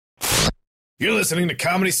You're listening to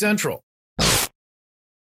Comedy Central.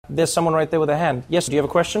 There's someone right there with a hand. Yes, do you have a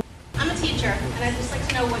question? I'm a teacher, and I'd just like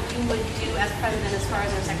to know what you would do as president as far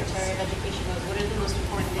as our Secretary of Education goes. What are the most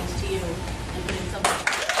important things to you in putting something?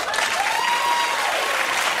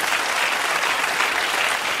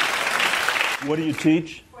 What do you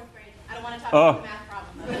teach? Fourth grade. I don't want to talk about the math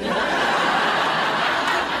problem.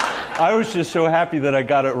 I was just so happy that I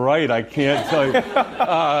got it right. I can't tell you.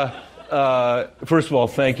 First of all,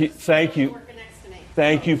 thank you.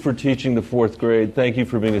 Thank you for teaching the fourth grade. Thank you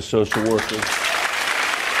for being a social worker.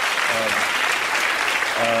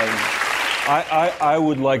 I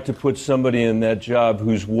would like to put somebody in that job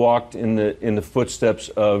who's walked in the footsteps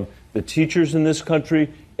of the teachers in this country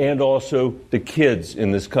and also the kids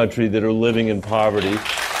in this country that are living in poverty.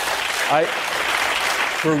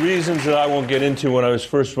 For reasons that I won't get into, when I was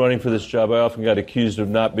first running for this job, I often got accused of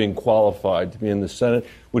not being qualified to be in the Senate,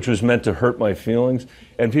 which was meant to hurt my feelings.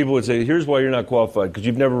 And people would say, here's why you're not qualified, because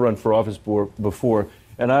you've never run for office before.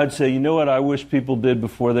 And I'd say, you know what I wish people did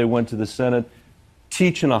before they went to the Senate?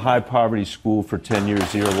 Teach in a high-poverty school for 10 years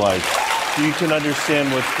of your life, so you can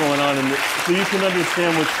understand what's going on in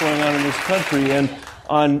this country. And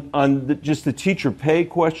on just the teacher pay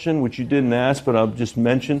question, which you didn't ask, but I'll just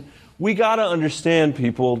mention, we got to understand,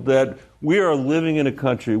 people, that we are living in a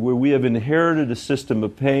country where we have inherited a system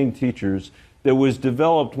of paying teachers that was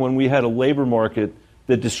developed when we had a labor market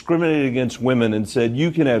that discriminated against women and said you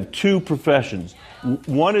can have two professions.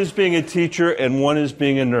 One is being a teacher and one is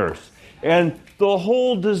being a nurse. And the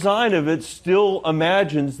whole design of it still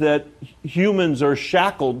imagines that humans are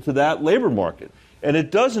shackled to that labor market. And it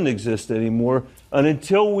doesn't exist anymore. And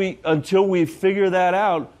until we figure that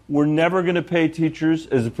out, we're never going to pay teachers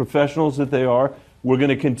as the professionals that they are. We're going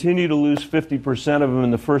to continue to lose 50% of them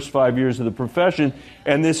in the first 5 years of the profession.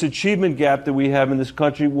 And this achievement gap that we have in this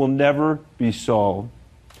country will never be solved.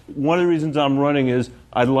 One of the reasons I'm running is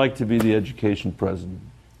I'd like to be the education president.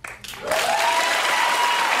 We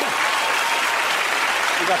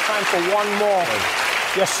got time for one more.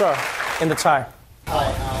 Yes, sir. In the tie.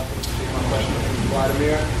 Hi, thanks for taking my question.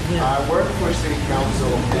 Vladimir. I work for City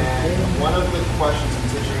Council, and one of the questions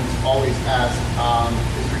constituents always ask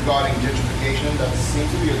is regarding gentrification. That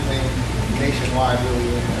seems to be a thing nationwide,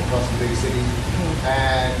 really, across the big cities.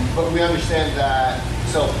 But we understand that,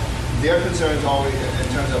 so their concerns always, in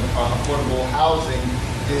terms of affordable housing,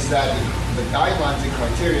 is that the guidelines and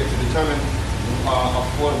criteria to determine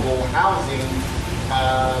affordable housing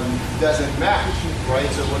doesn't match,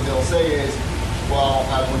 right? So what they'll say is, well,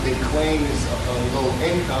 what they claim is low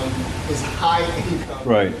income is high income,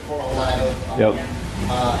 right, for a lot of,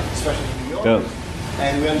 especially New Yorkers. Yep.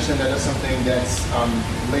 And we understand that that's something that's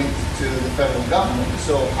linked to the federal government.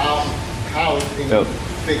 So how any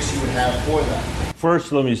fix you would have for that?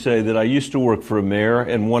 First, let me say that I used to work for a mayor,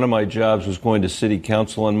 and one of my jobs was going to city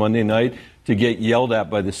council on Monday night to get yelled at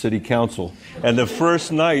by the city council. And the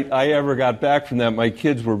first night I ever got back from that, my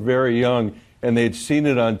kids were very young, and they'd seen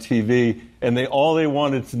it on TV, and all they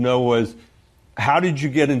wanted to know was, how did you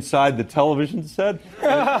get inside the television set?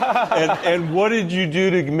 And what did you do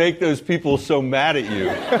to make those people so mad at you?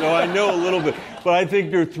 So I know a little bit. But I think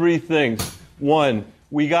there are three things. One,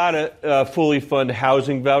 we got to fully fund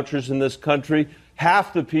housing vouchers in this country.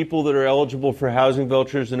 Half the people that are eligible for housing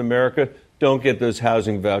vouchers in America don't get those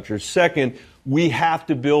housing vouchers. Second, we have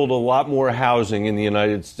to build a lot more housing in the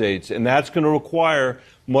United States, and that's going to require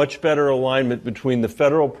much better alignment between the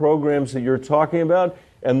federal programs that you're talking about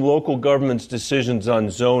and local government's decisions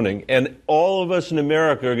on zoning. And all of us in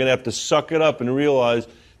America are going to have to suck it up and realize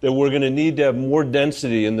that we're going to need to have more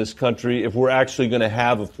density in this country if we're actually going to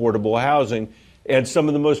have affordable housing. And some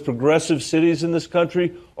of the most progressive cities in this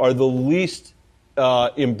country are the least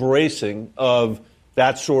embracing of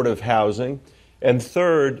that sort of housing. And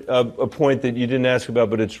third, a point that you didn't ask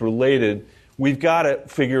about, but it's related, we've got to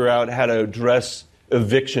figure out how to address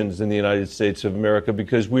evictions in the United States of America,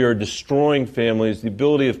 because we are destroying families, the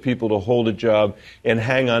ability of people to hold a job and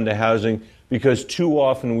hang on to housing, because too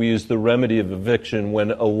often we use the remedy of eviction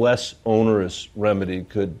when a less onerous remedy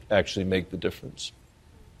could actually make the difference.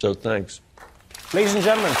 So thanks. Ladies and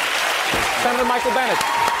gentlemen, Senator Michael Bennet.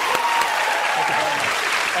 Thank you very much.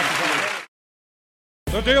 Thank you very much.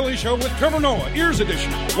 The Daily Show with Trevor Noah, Ears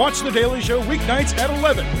Edition. Watch The Daily Show weeknights at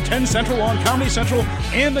 11, 10 Central on Comedy Central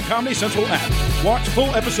and the Comedy Central app. Watch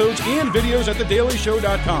full episodes and videos at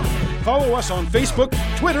thedailyshow.com. Follow us on Facebook,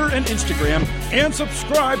 Twitter, and Instagram. And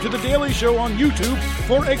subscribe to The Daily Show on YouTube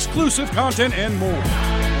for exclusive content and more.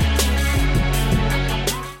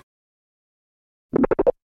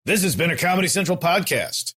 This has been a Comedy Central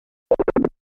podcast.